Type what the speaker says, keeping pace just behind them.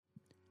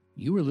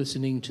You are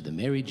listening to the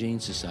Mary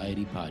Jane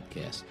Society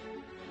podcast,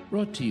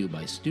 brought to you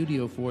by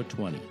Studio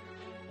 420,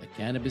 a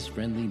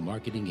cannabis-friendly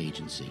marketing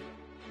agency.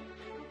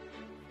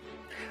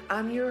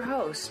 I'm your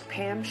host,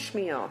 Pam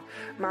Schmiel,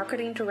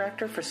 Marketing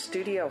Director for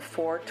Studio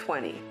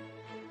 420.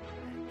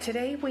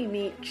 Today we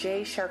meet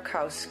Jay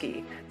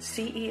Sharkowski,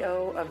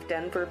 CEO of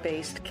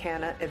Denver-based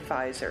Canna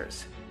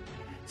Advisors.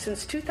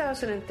 Since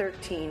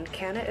 2013,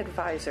 Canna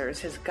Advisors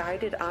has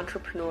guided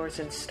entrepreneurs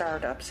and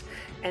startups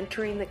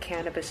entering the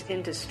cannabis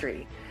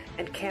industry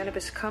and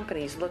cannabis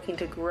companies looking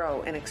to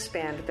grow and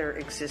expand their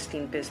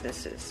existing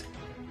businesses.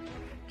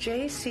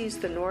 Jay sees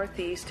the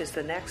Northeast as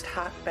the next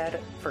hotbed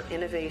for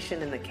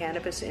innovation in the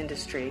cannabis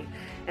industry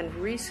and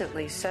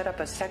recently set up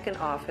a second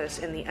office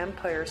in the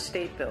Empire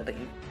State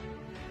Building.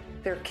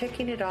 They're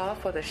kicking it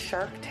off with a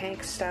Shark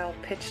Tank-style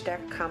pitch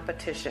deck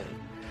competition,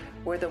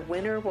 where the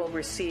winner will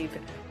receive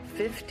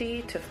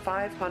 $50,000 to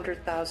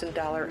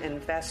 $500,000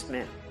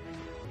 investment.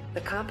 The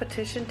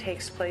competition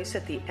takes place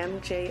at the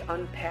MJ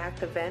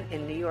Unpacked event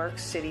in New York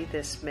City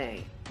this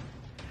May.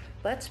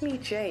 Let's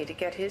meet Jay to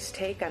get his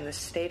take on the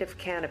state of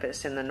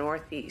cannabis in the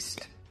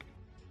Northeast.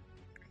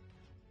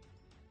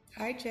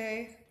 Hi,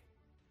 Jay.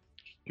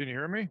 Can you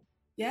hear me?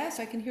 Yes,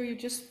 I can hear you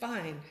just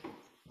fine.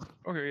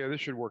 Okay, yeah, this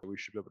should work. We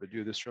should be able to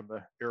do this from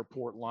the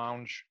airport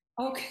lounge.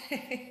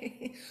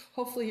 Okay.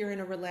 Hopefully you're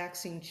in a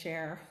relaxing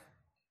chair.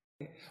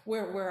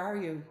 Where are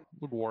you?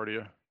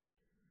 LaGuardia.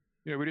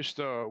 Yeah, we just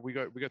we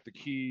got the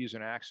keys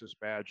and access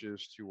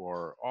badges to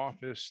our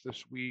office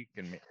this week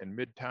in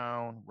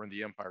Midtown. We're in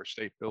the Empire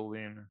State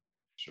Building.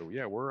 So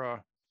yeah,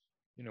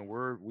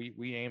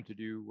 we aim to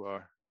do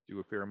a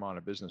fair amount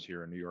of business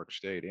here in New York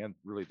State and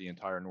really the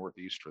entire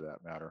Northeast for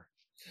that matter.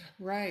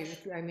 Right.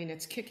 I mean,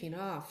 it's kicking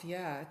off.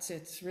 Yeah,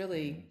 it's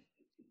really,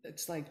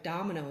 it's like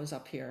dominoes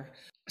up here.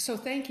 So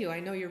thank you. I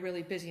know you're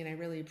really busy and I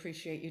really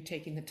appreciate you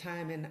taking the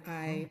time. And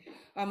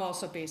I'm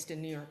also based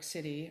in New York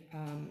City.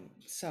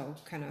 So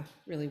kind of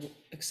really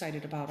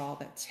excited about all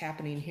that's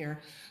happening here.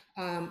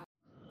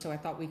 So I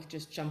thought we could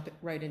just jump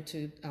right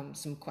into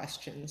some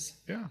questions.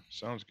 Yeah,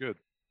 sounds good.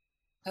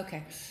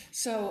 Okay.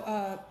 So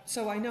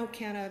I know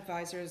Canna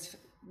Advisors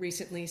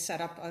recently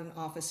set up an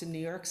office in New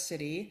York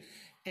City.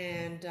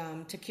 And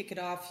to kick it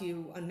off,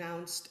 you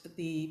announced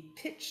the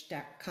pitch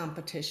deck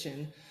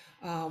competition,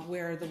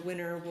 where the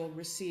winner will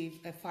receive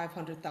a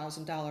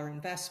 $500,000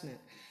 investment.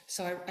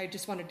 So I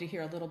just wanted to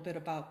hear a little bit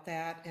about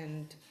that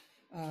and,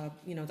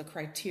 the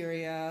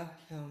criteria.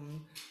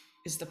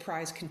 Is the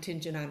prize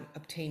contingent on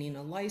obtaining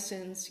a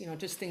license?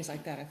 Just things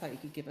like that. I thought you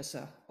could give us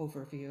an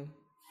overview.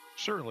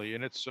 Certainly,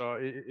 and it's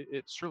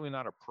certainly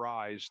not a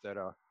prize that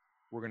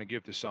we're going to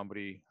give to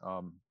somebody.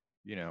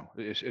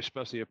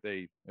 Especially if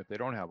they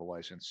don't have a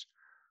license.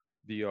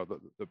 The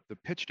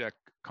pitch deck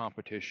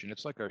competition,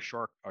 it's like a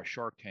Shark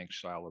Tank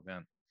style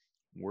event.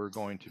 We're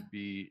going to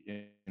be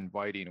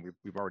inviting, and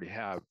we've already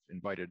have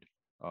invited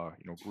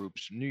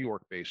groups, New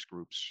York based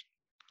groups,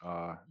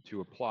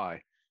 to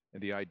apply.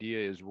 And the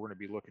idea is we're going to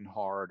be looking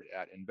hard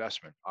at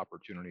investment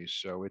opportunities.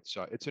 So it's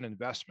an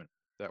investment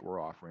that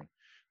we're offering.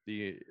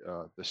 The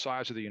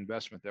size of the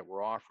investment that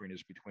we're offering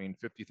is between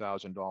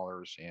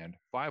 $50,000 and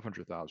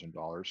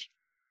 $500,000.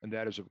 And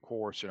that is, of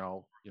course, and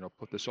I'll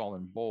put this all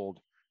in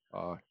bold,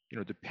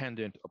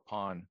 dependent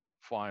upon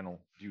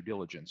final due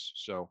diligence.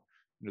 So,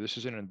 this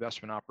is an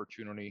investment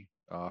opportunity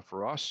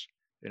for us,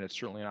 and it's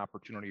certainly an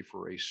opportunity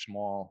for a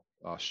small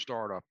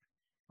startup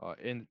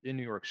in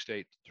New York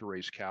State to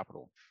raise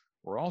capital.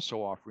 We're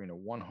also offering a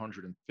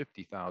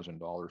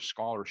 $150,000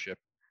 scholarship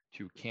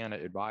to Canna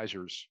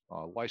Advisors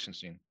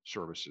licensing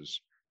services,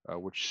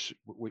 which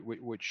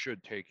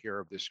should take care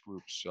of this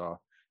group's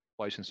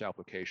license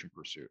application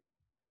pursuit.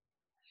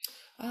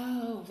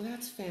 Oh,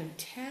 that's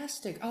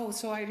fantastic. Oh,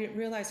 so I didn't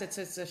realize it's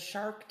a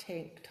Shark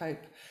Tank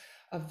type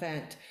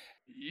event.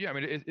 Yeah, I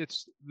mean,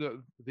 it's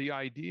the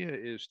idea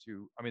is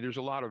to, there's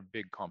a lot of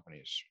big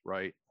companies,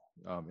 right,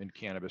 in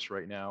cannabis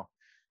right now.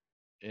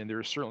 And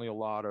there's certainly a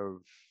lot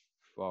of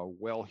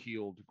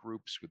well-heeled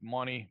groups with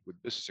money, with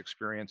business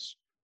experience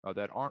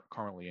that aren't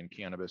currently in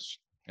cannabis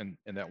and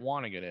that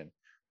want to get in.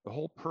 The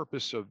whole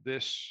purpose of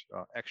this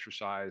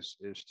exercise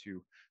is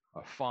to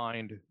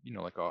find,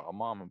 like a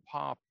mom and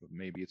pop,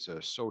 maybe it's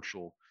a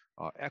social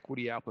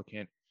equity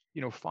applicant,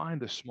 find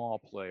the small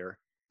player,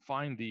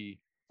 find the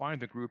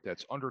group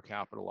that's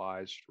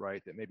undercapitalized,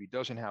 right, that maybe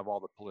doesn't have all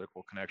the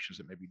political connections,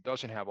 that maybe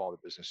doesn't have all the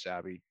business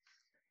savvy,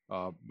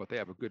 but they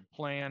have a good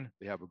plan,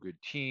 they have a good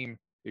team,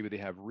 maybe they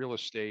have real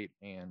estate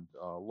and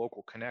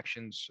local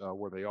connections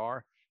where they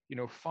are,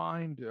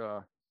 find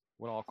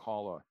what I'll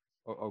call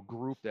a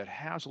group that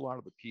has a lot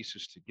of the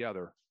pieces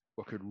together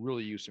but could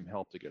really use some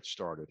help to get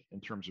started in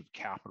terms of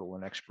capital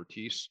and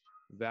expertise.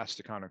 That's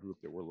the kind of group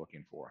that we're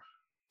looking for.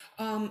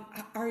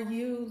 Are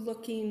you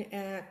looking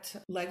at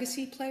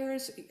legacy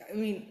players? I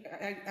mean,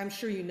 I'm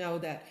sure you know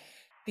that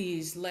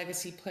these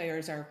legacy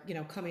players are,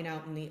 coming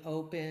out in the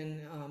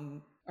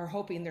open, are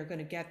hoping they're going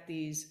to get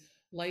these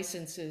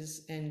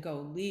licenses and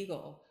go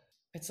legal.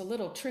 It's a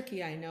little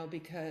tricky, I know,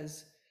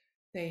 because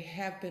they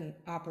have been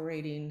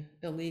operating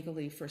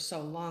illegally for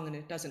so long, and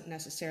it doesn't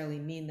necessarily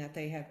mean that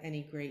they have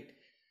any great,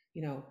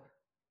 you know,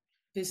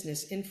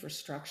 business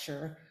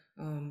infrastructure.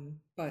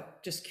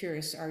 But just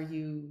curious, are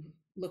you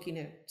looking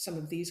at some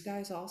of these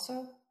guys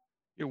also?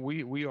 Yeah,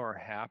 we are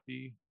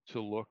happy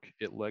to look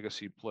at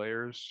legacy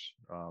players.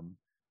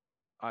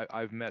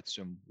 I've met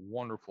some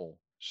wonderful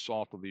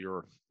salt of the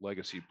earth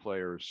legacy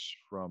players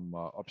from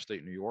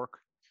upstate New York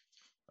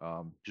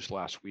just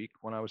last week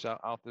when I was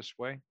out this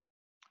way.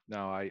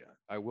 Now,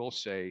 I will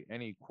say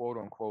any quote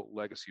unquote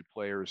legacy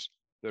players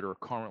that are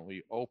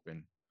currently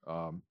open,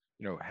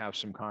 have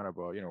some kind of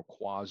a,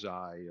 quasi,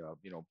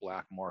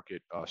 black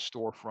market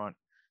storefront,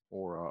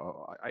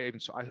 or I even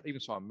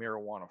saw a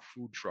marijuana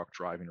food truck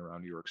driving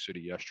around New York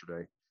City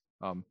yesterday.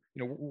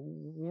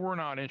 We're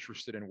not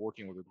interested in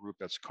working with a group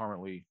that's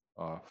currently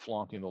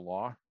flaunting the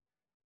law.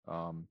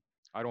 Um,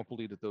 I don't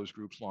believe that those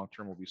groups long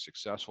term will be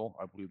successful.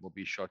 I believe they'll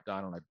be shut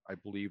down, and I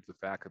believe the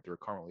fact that they're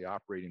currently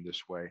operating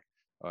this way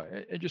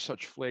and just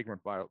such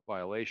flagrant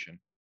violation,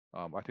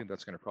 I think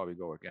that's going to probably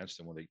go against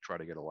them when they try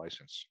to get a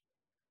license.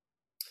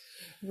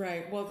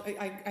 Right. Well,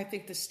 I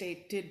think the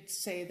state did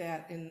say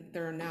that in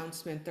their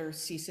announcement, their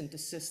cease and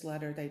desist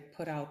letter they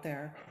put out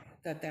there,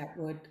 that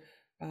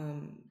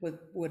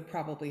would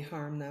probably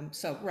harm them.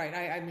 So, right.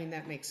 I mean,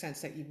 that makes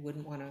sense that you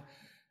wouldn't want to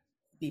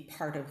be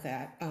part of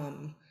that,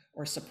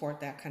 or support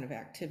that kind of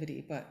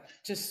activity. But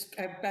just,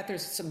 I bet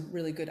there's some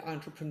really good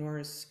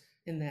entrepreneurs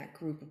in that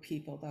group of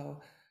people,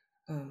 though.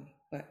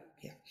 But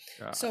yeah.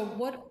 Uh, So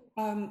what,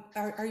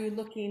 are you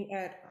looking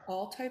at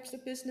all types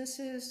of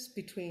businesses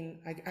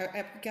between,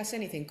 I guess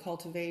anything,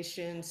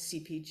 cultivation,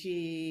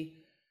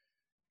 CPG?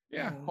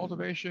 yeah, Um,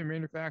 cultivation,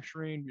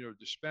 manufacturing,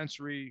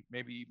 dispensary,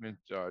 maybe even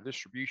a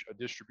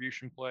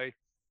distribution play.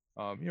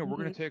 We're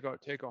going mhm. to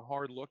take a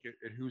hard look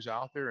at who's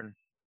out there and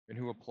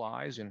who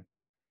applies, and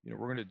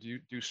we're going to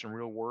do some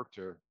real work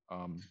to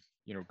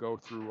go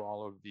through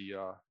all of the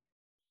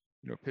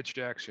pitch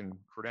decks and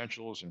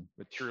credentials and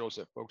materials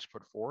that folks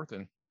put forth,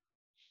 and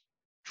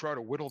try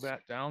to whittle that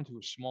down to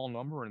a small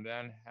number, and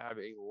then have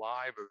a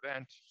live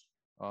event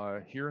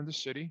here in the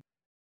city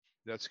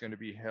that's going to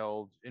be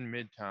held in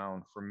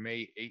Midtown from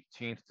May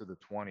 18th to the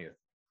 20th.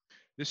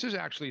 This is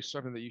actually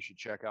something that you should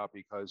check out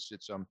because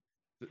it's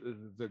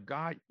the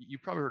guy you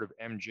probably heard of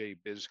MJ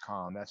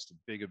BizCon. That's the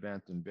big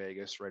event in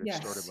Vegas, right? It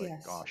started Yes, like,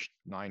 yes. gosh,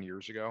 9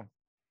 years ago.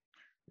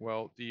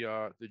 Well,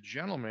 the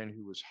gentleman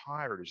who was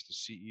hired as the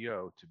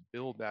CEO to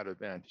build that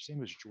event, his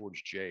name is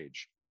George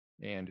Jage,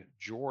 and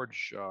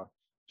George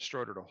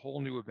started a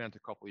whole new event a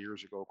couple of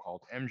years ago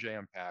called MJ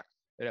Impact.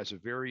 It has a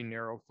very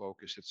narrow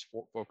focus. It's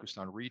focused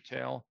on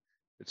retail.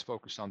 It's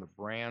focused on the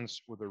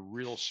brands with a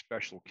real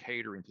special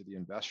catering to the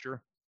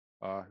investor.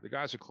 The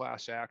guy's a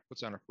class act,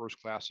 puts on a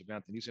first class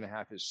event, and he's going to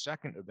have his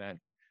second event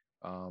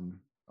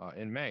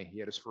in May. He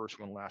had his first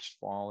one last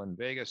fall in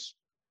Vegas.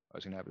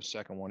 He's going to have his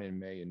second one in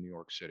May in New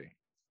York City.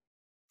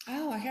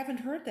 Oh, I haven't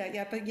heard that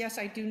yet, but yes,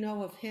 I do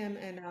know of him,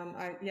 and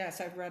yes,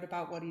 I've read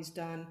about what he's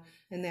done,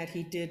 and that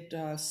he did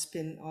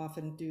spin off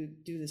and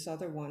do this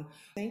other one.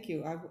 Thank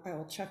you. I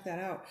will check that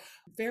out.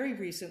 Very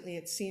recently,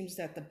 it seems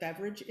that the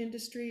beverage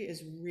industry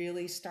is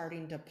really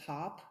starting to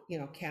pop.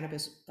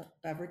 Cannabis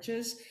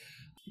beverages.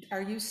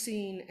 Are you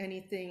seeing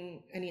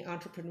any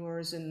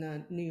entrepreneurs in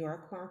the New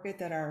York market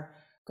that are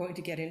going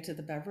to get into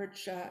the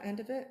beverage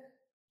end of it?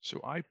 So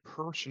I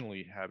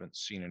personally haven't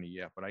seen any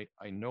yet, but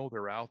I know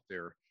they're out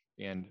there,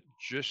 and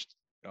just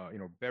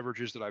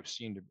beverages that I've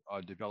seen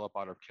develop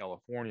out of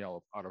California,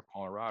 out of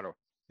Colorado,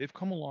 they've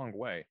come a long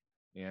way,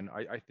 and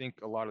I think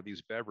a lot of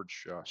these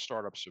beverage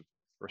startups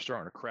are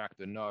starting to crack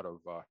the nut of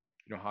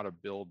how to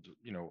build,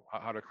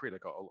 how to create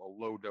like a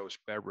low dose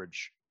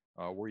beverage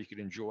where you could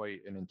enjoy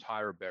an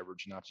entire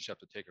beverage, not just have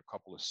to take a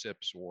couple of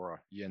sips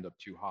or you end up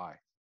too high.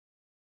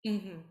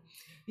 Hmm.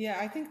 Yeah,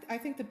 I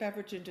think the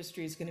beverage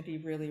industry is going to be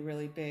really,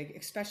 really big,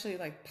 especially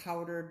like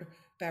powdered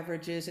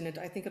beverages, and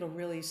I think it'll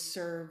really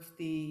serve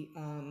the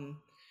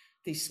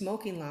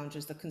smoking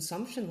lounges, the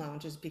consumption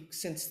lounges,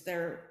 since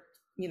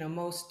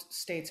most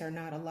states are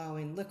not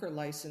allowing liquor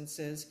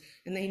licenses,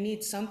 and they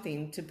need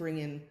something to bring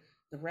in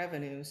the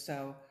revenue.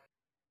 So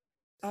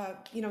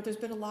there's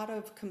been a lot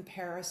of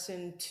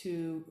comparison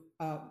to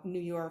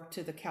New York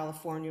to the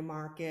California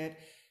market.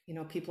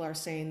 People are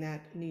saying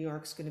that New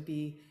York's going to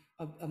be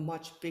a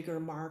much bigger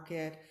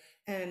market.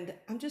 And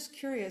I'm just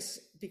curious,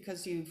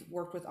 because you've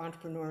worked with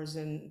entrepreneurs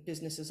and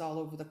businesses all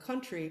over the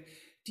country,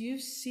 do you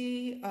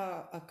see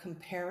a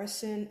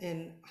comparison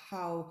in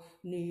how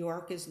New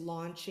York is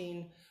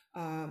launching?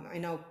 I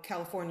know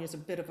California is a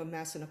bit of a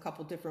mess in a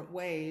couple different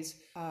ways,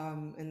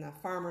 and the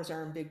farmers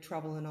are in big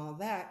trouble and all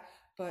that.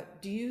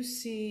 But do you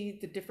see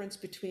the difference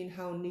between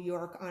how New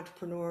York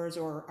entrepreneurs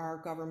or our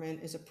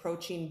government is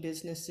approaching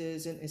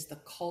businesses, and is the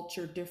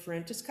culture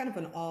different? Just kind of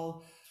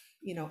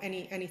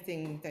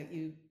anything that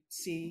you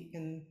see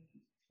in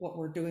what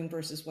we're doing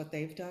versus what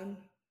they've done?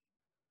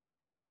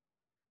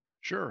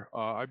 Sure,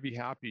 I'd be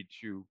happy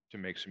to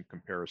make some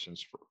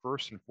comparisons.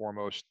 First and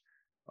foremost,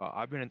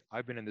 I've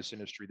been in this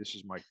industry. This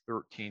is my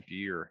 13th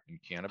year in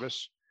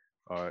cannabis.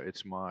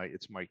 It's my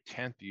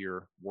 10th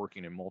year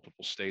working in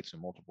multiple states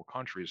and multiple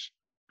countries.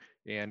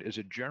 And as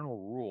a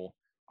general rule,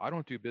 I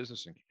don't do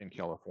business in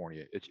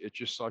California. It's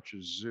just such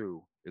a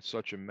zoo. It's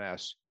such a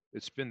mess.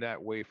 It's been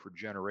that way for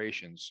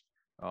generations.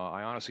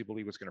 I honestly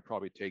believe it's going to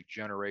probably take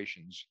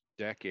generations,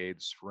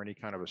 decades for any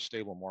kind of a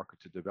stable market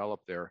to develop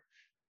there.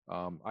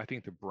 I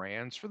think the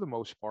brands, for the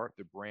most part,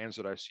 the brands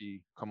that I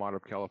see come out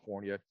of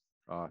California,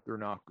 they're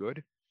not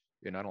good,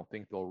 and I don't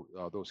think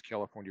those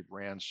California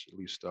brands, at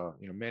least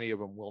many of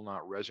them, will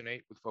not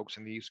resonate with folks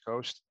in the East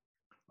Coast.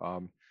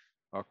 Um,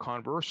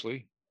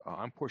 Conversely,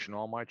 I'm pushing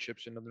all my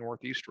chips into the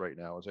Northeast right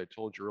now. As I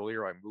told you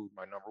earlier, I moved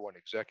my number one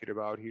executive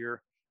out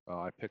here.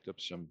 I picked up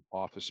some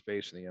office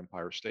space in the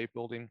Empire State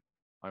Building.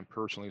 I'm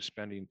personally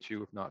spending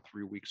 2, if not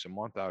 3 weeks a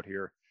month out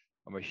here.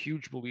 I'm a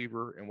huge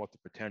believer in what the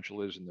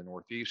potential is in the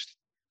Northeast.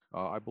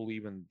 I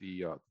believe in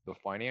the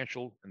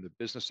financial and the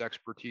business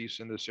expertise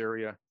in this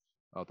area,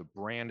 the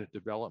brand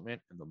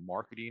development and the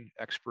marketing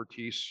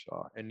expertise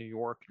in New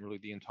York and really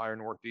the entire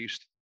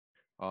Northeast.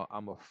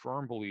 I'm a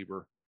firm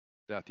believer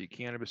that the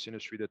cannabis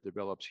industry that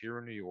develops here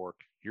in New York,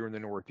 here in the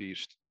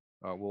Northeast,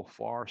 will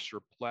far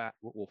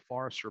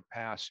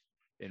surpass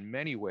in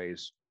many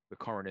ways the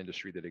current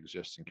industry that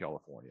exists in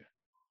California.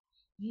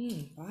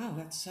 Wow,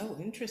 that's so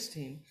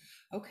interesting.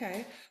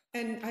 Okay.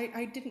 And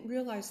I didn't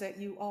realize that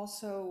you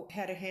also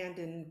had a hand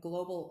in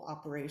global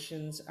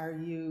operations. Are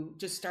you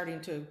just starting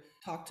to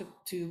talk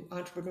to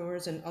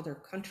entrepreneurs in other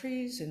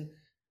countries? And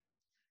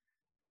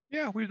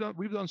Yeah, we've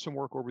done some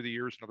work over the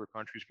years in other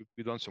countries.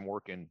 We've done some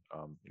work in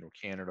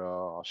Canada,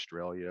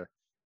 Australia.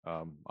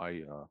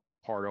 I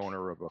part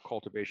owner of a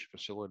cultivation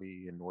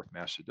facility in North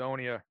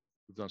Macedonia.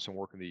 We've done some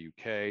work in the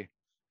UK.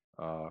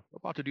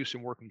 About to do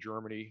some work in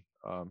Germany.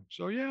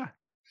 So yeah.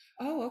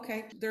 oh,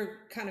 okay. They're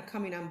kind of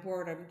coming on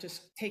board. I'm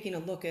just taking a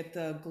look at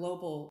the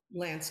global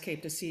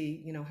landscape to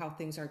see, how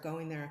things are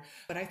going there.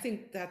 But I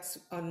think that's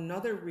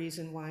another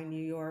reason why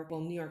New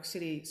York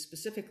City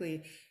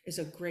specifically is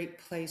a great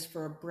place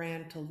for a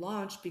brand to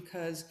launch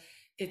because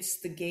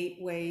it's the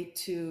gateway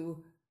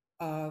to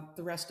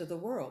the rest of the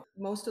world.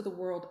 Most of the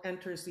world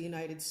enters the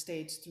United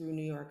States through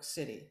New York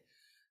City.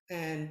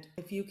 And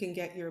if you can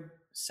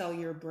sell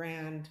your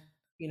brand,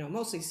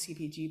 mostly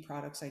CPG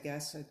products, I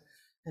guess,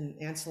 and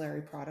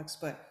ancillary products,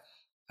 but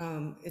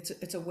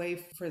it's a way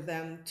for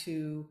them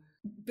to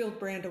build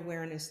brand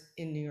awareness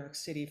in New York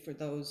City for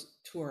those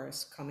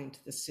tourists coming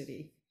to the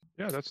city.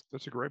 Yeah,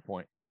 that's a great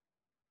point.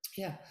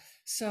 Yeah.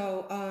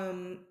 So,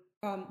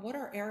 what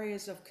are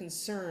areas of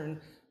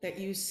concern that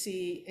you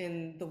see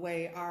in the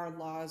way our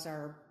laws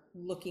are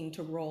looking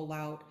to roll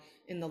out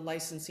in the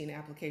licensing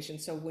application?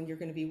 So, when you're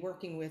going to be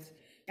working with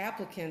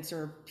applicants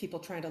or people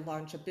trying to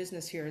launch a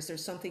business here, is there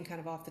something kind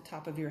of off the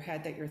top of your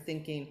head that you're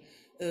thinking,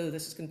 oh,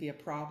 this is going to be a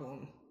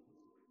problem?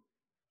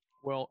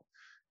 Well,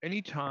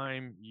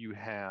 anytime you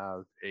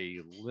have a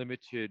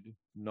limited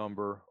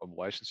number of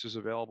licenses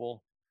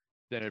available,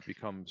 then it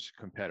becomes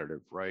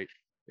competitive, right?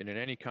 And in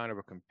any kind of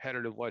a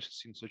competitive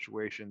licensing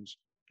situations,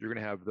 you're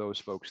going to have those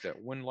folks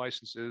that win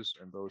licenses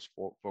and those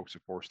folks,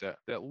 of course,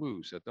 that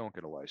lose, that don't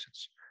get a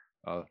license.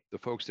 The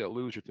folks that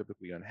lose are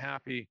typically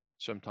unhappy.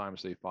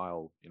 Sometimes they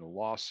file,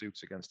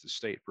 lawsuits against the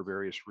state for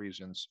various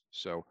reasons.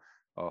 So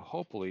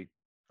hopefully,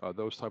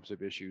 those types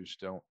of issues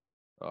don't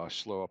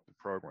slow up the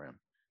program.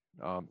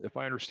 If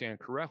I understand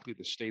correctly,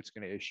 the state's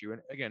going to issue,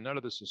 and again, none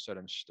of this is set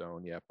in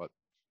stone yet, but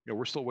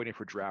we're still waiting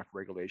for draft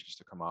regulations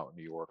to come out in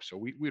New York, so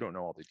we don't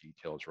know all the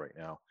details right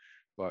now.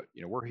 But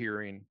we're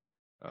hearing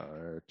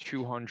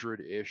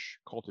 200-ish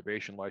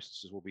cultivation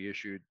licenses will be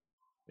issued,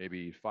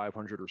 maybe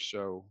 500 or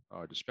so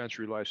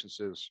dispensary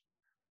licenses.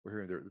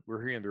 We're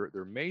hearing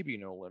there may be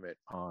no limit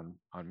on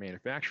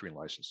manufacturing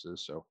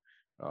licenses, so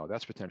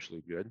that's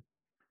potentially good.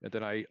 And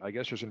then I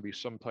guess there's going to be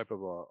some type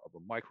of a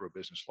micro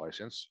business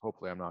license.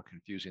 Hopefully, I'm not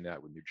confusing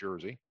that with New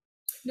Jersey.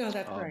 No,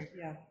 that's Um, right.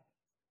 Yeah.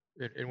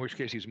 in which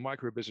case, these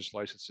micro business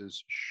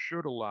licenses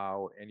should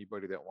allow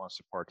anybody that wants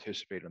to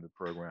participate in the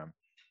program.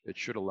 It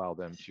should allow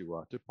them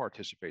to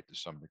participate to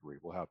some degree.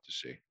 We'll have to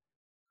see.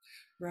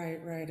 Right,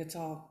 right. It's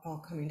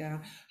all coming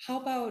down. How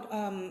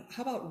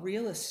about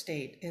real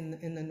estate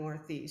in the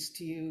Northeast?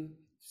 Do you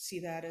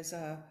see that as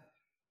a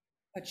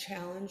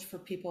challenge for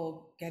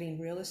people getting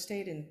real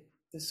estate in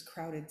this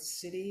crowded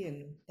city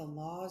and the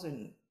laws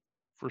and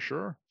For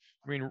sure.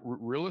 I mean,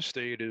 real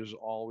estate is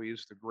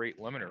always the great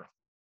limiter.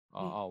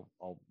 I'll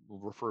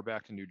refer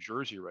back to New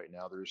Jersey right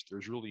now. There's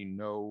really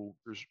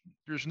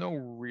there's no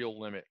real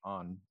limit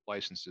on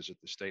licenses at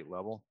the state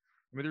level.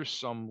 I mean, there's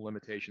some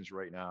limitations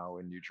right now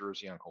in New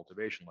Jersey on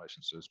cultivation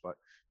licenses, but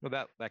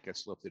that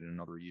gets lifted in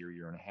another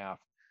year and a half.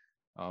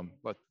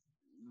 But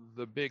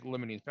the big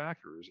limiting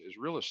factor is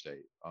real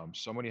estate.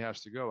 Somebody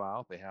has to go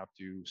out, they have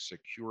to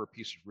secure a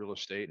piece of real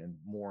estate, and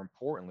more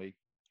importantly,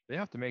 they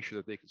have to make sure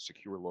that they can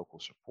secure local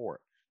support.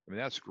 I mean,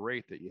 that's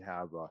great that you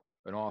have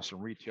an awesome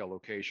retail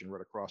location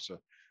right across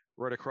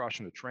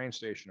from the train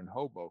station in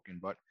Hoboken,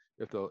 but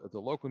if the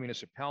local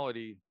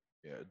municipality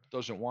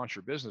doesn't want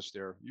your business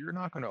there, you're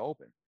not going to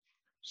open.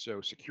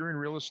 So securing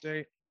real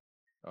estate,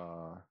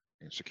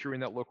 and securing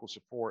that local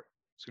support,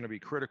 it's going to be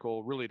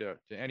critical really to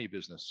any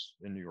business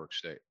in New York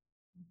State.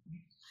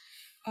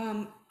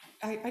 Um,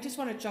 I just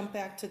want to jump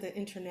back to the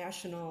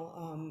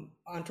international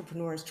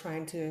entrepreneurs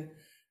trying to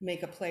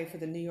make a play for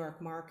the New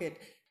York market.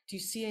 Do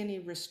you see any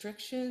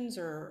restrictions,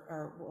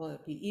 or will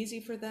it be easy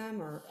for them,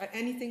 or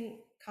anything,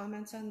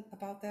 comments on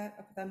about that,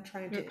 of them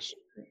trying to? Yes.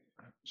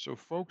 So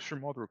folks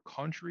from other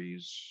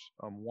countries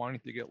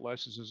wanting to get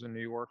licenses in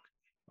New York,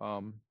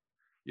 um,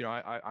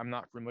 I'm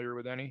not familiar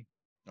with any.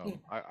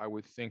 Yeah. I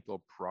would think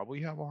they'll probably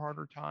have a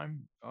harder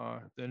time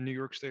than New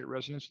York State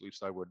residents. At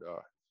least I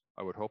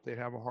would hope they'd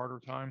have a harder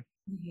time.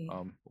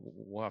 Mhm.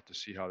 We'll have to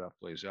see how that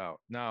plays out.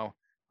 Now,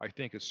 I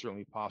think it's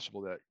certainly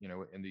possible that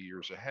in the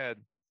years ahead,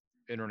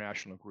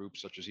 international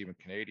groups such as even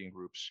Canadian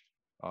groups,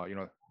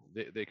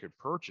 they could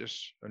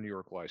purchase a New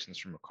York license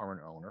from a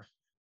current owner,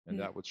 and Mm.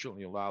 that would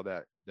certainly allow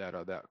that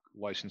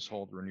license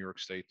holder in New York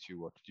State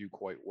to do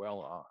quite well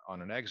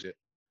on an exit.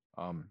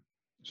 Um,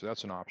 so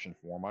that's an option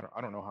for them.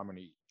 I don't know how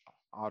many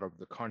out of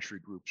the country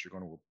groups are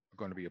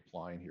going to be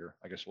applying here.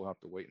 I guess we'll have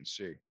to wait and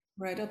see.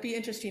 Right, it'll be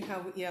interesting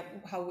how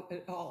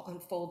it all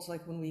unfolds,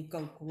 like when we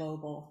go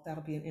global.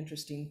 That'll be an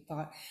interesting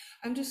thought.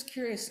 I'm just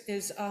curious,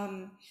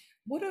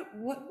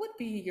 what would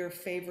be your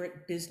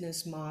favorite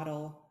business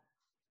model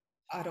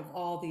out of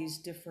all these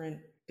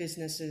different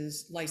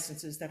businesses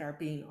licenses that are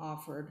being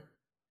offered?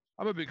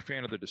 I'm a big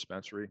fan of the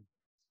dispensary.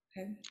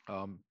 Okay.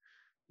 Um,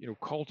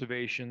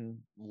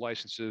 cultivation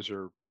licenses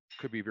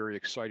could be very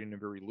exciting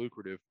and very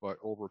lucrative, but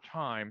over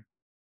time,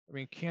 I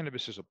mean,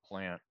 cannabis is a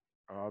plant.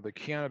 The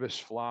cannabis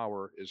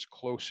flower is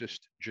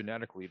closest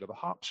genetically to the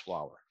hops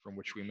flower from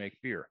which we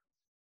make beer.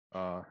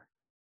 Uh,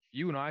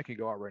 you and I can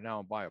go out right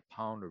now and buy a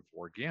pound of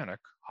organic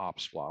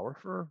hops flower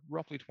for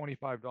roughly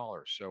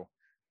 $25. So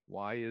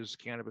why is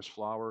cannabis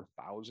flower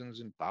thousands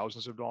and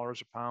thousands of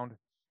dollars a pound?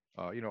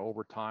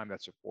 Over time,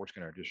 that's of course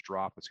going to just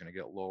drop. It's going to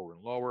get lower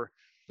and lower.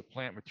 The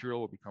plant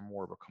material will become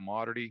more of a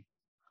commodity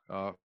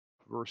uh,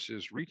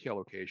 versus retail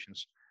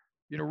locations.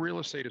 Real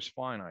estate is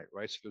finite,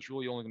 right? So there's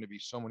really only going to be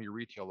so many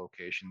retail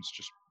locations,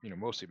 just,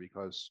 mostly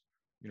because,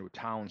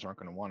 towns aren't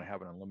going to want to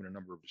have an unlimited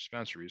number of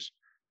dispensaries.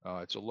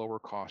 It's a lower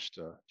cost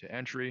to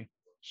entry.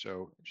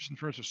 So just in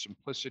terms of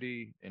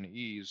simplicity and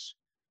ease,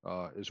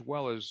 as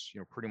well as,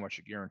 pretty much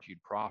a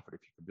guaranteed profit if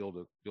you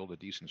can build a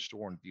decent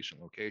store in a decent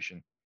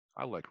location,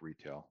 I like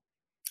retail.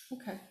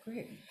 Okay,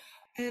 great.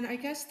 And I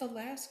guess the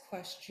last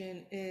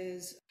question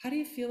is, how do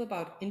you feel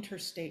about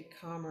interstate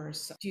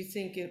commerce? Do you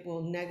think it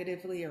will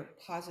negatively or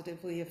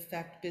positively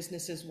affect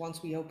businesses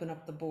once we open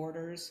up the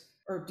borders?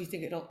 Or do you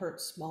think it'll hurt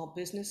small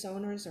business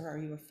owners, or are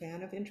you a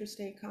fan of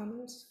interstate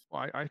commerce?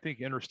 Well, I think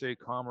interstate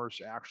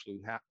commerce actually,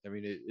 I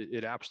mean,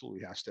 it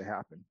absolutely has to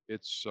happen.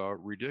 It's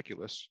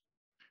ridiculous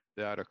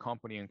that a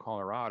company in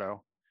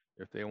Colorado,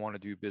 if they want to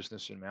do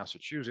business in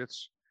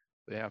Massachusetts,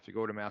 they have to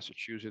go to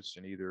Massachusetts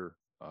and either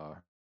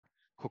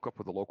hook up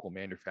with a local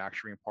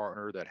manufacturing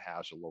partner that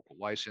has a local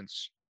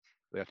license.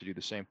 They have to do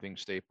the same thing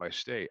state by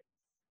state.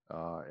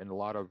 In a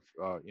lot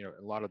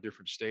of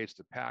different states,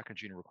 the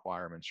packaging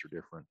requirements are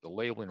different, the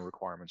labeling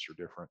requirements are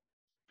different.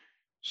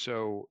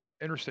 So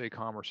interstate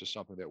commerce is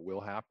something that will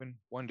happen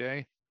one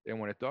day, and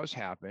when it does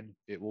happen,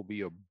 it will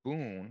be a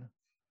boon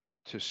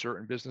to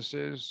certain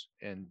businesses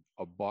and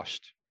a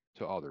bust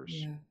to others.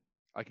 Yeah.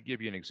 I could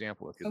give you an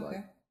example if you'd like.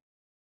 Okay.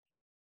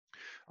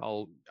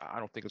 I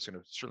don't think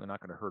certainly not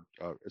going to hurt.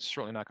 It's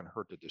certainly not going to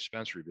hurt the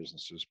dispensary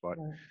businesses, but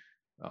Right.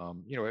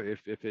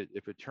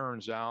 if it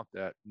turns out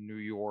that New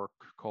York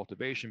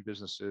cultivation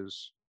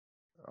businesses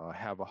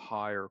have a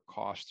higher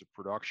cost of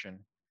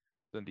production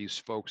than these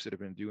folks that have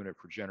been doing it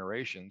for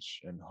generations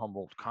in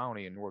Humboldt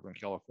County in Northern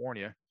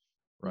California,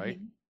 right?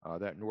 Mhm.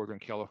 That Northern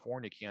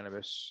California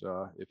cannabis,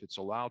 if it's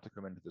allowed to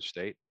come into the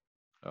state,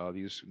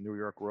 these New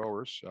York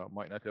growers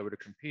might not be able to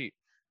compete.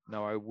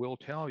 Now, I will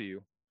tell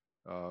you,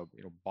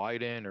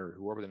 Biden or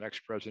whoever the next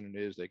president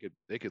is,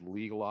 they could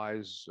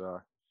legalize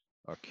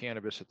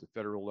cannabis at the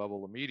federal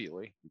level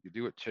immediately. You could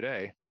do it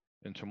today,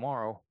 and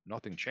tomorrow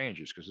nothing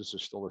changes because this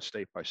is still a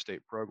state by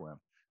state program.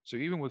 So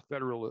even with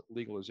federal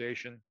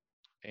legalization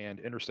and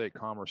interstate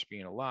commerce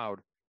being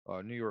allowed,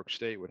 New York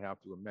State would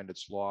have to amend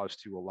its laws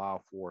to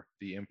allow for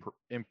the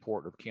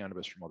import of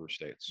cannabis from other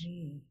states.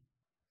 Mm.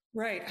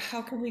 Right.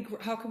 How can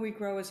we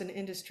grow as an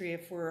industry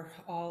if we're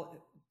all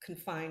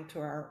confined to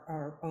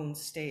our own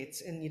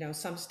states? And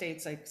some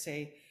states, like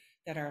say,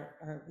 that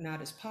are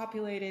not as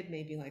populated,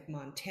 maybe like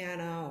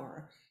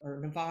Montana or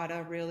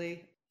Nevada,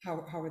 really.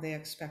 How are they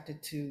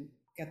expected to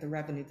get the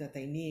revenue that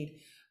they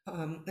need?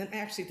 And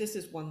actually, this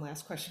is one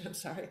last question. I'm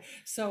sorry.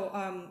 So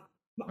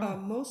Oh,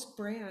 most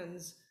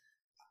brands,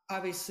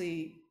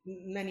 obviously,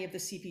 many of the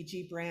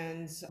CPG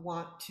brands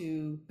want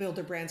to build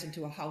their brands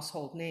into a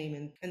household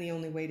name, and the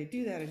only way to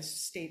do that is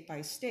state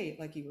by state,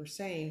 like you were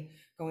saying,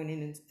 going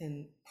in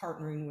and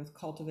partnering with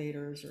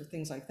cultivators or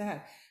things like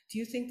that. Do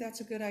you think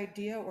that's a good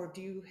idea, or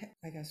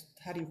I guess,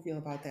 how do you feel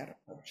about that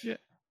approach? yeah,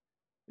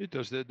 it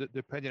does.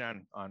 Depending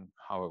on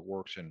how it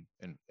works and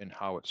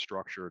how it's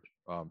structured.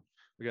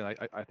 Again,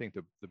 I think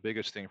the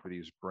biggest thing for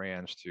these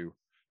brands to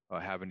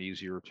have an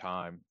easier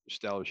time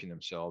establishing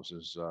themselves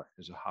is a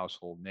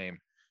household name.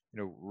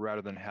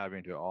 rather than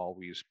having to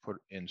always put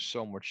in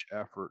so much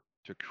effort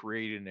to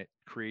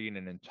creating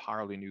an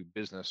entirely new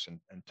business and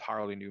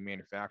entirely new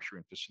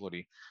manufacturing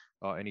facility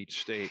in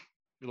each state.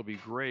 It'll be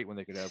great when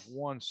they could have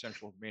one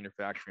central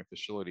manufacturing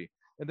facility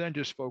and then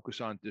just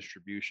focus on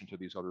distribution to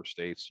these other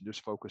states and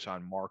just focus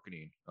on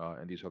marketing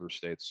in these other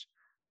states.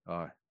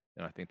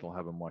 And I think they'll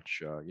have a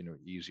much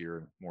easier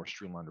and more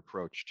streamlined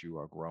approach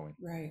to growing.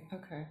 Right.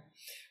 Okay.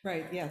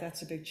 Right. Yeah,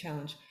 that's a big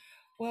challenge.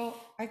 Well,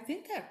 I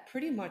think that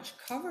pretty much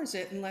covers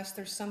it, unless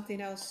there's something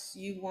else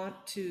you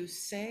want to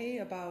say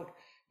about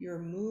your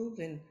move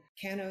and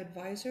Canna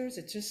Advisors.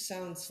 It just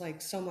sounds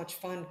like so much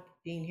fun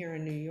being here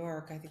in New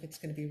York. I think it's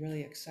going to be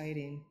really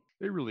exciting.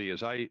 It really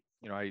is. I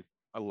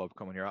love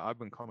coming here. I've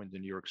been coming to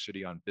New York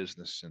City on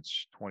business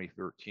since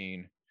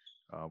 2013.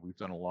 We've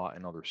done a lot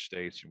in other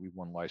states, and we've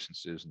won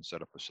licenses and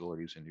set up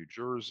facilities in New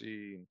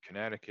Jersey, in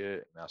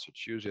Connecticut,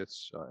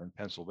 Massachusetts, and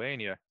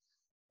Pennsylvania.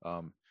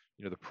 Um,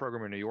 the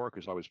program in New York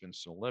has always been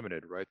so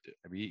limited, right?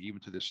 I mean, even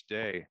to this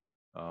day,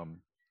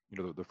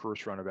 the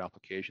first round of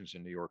applications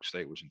in New York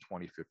State was in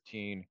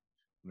 2015,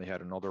 and they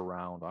had another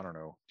round, I don't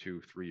know,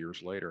 2-3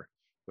 years later.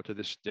 But to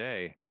this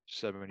day,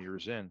 7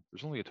 years in,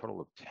 there's only a total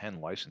of 10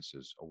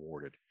 licenses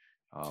awarded.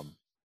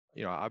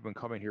 I've been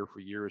coming here for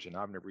years, and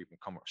I've never even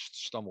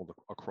stumbled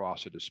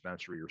across a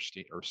dispensary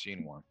or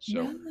seen one.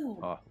 So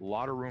a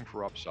lot of room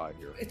for upside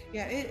here.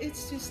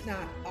 It's just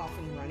not off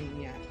and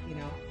running yet,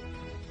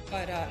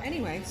 But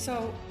anyway,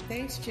 so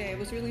thanks, Jay. It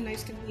was really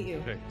nice to meet you.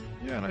 Okay.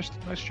 Yeah, nice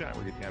chatting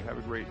with you, Pam. Have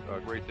a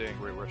great day and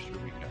great rest of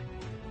your weekend.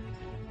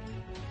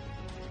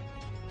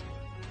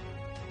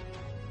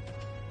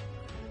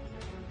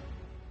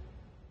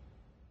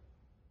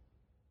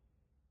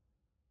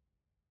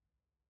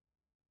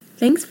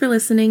 Thanks for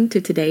listening to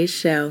today's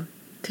show.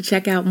 To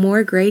check out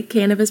more great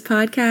cannabis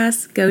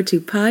podcasts, go to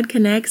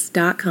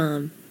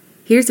podconnects.com.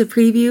 Here's a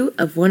preview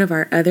of one of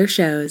our other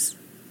shows.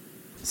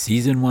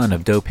 Season 1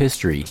 of Dope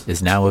History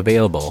is now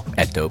available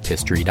at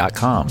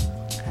dopehistory.com.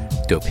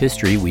 Dope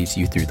History weaves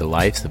you through the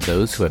lives of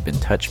those who have been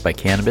touched by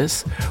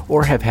cannabis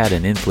or have had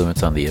an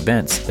influence on the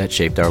events that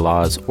shaped our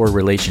laws or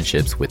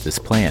relationships with this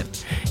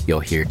plant. You'll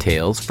hear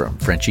tales from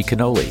Frenchie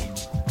Cannoli,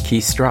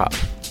 Keith Strop,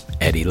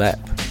 Eddie Lepp,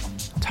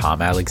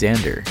 Tom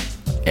Alexander,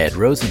 Ed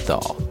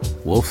Rosenthal,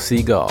 Wolf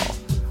Seagal,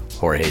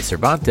 Jorge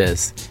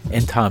Cervantes,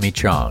 and Tommy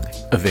Chong.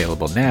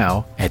 Available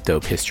now at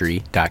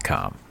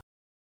dopehistory.com.